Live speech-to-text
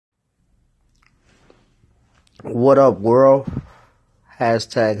What up, world?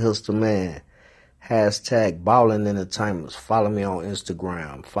 Hashtag Hustle Man. Hashtag Ballin' Entertainments. Follow me on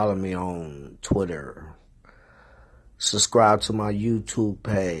Instagram. Follow me on Twitter. Subscribe to my YouTube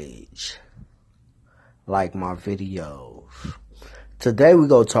page. Like my videos. Today we're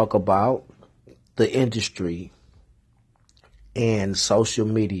going to talk about the industry and social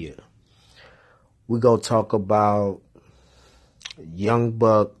media. We're going to talk about Young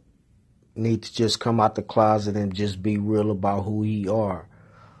Buck need to just come out the closet and just be real about who he are.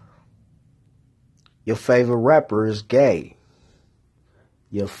 Your favorite rapper is gay.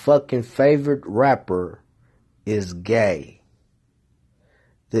 Your fucking favorite rapper is gay.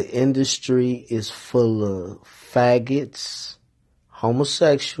 The industry is full of faggots,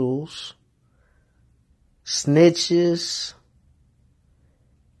 homosexuals, snitches,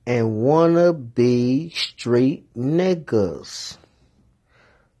 and wannabe street niggas.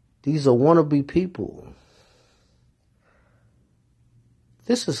 These are wannabe people.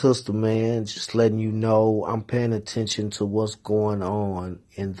 This is Hustle Man, just letting you know I'm paying attention to what's going on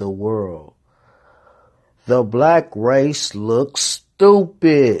in the world. The black race looks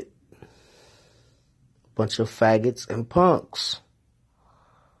stupid. Bunch of faggots and punks.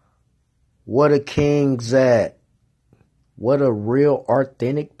 Where the kings at? Where the real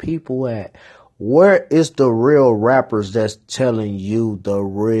authentic people at? Where is the real rappers that's telling you the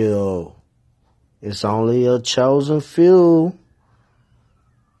real? It's only a chosen few.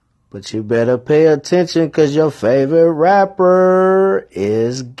 But you better pay attention because your favorite rapper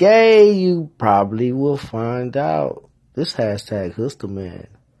is gay. You probably will find out. This hashtag Hustle Man.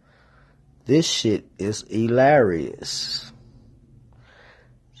 This shit is hilarious.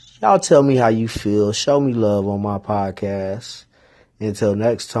 Y'all tell me how you feel. Show me love on my podcast. Until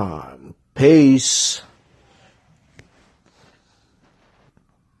next time. Peace.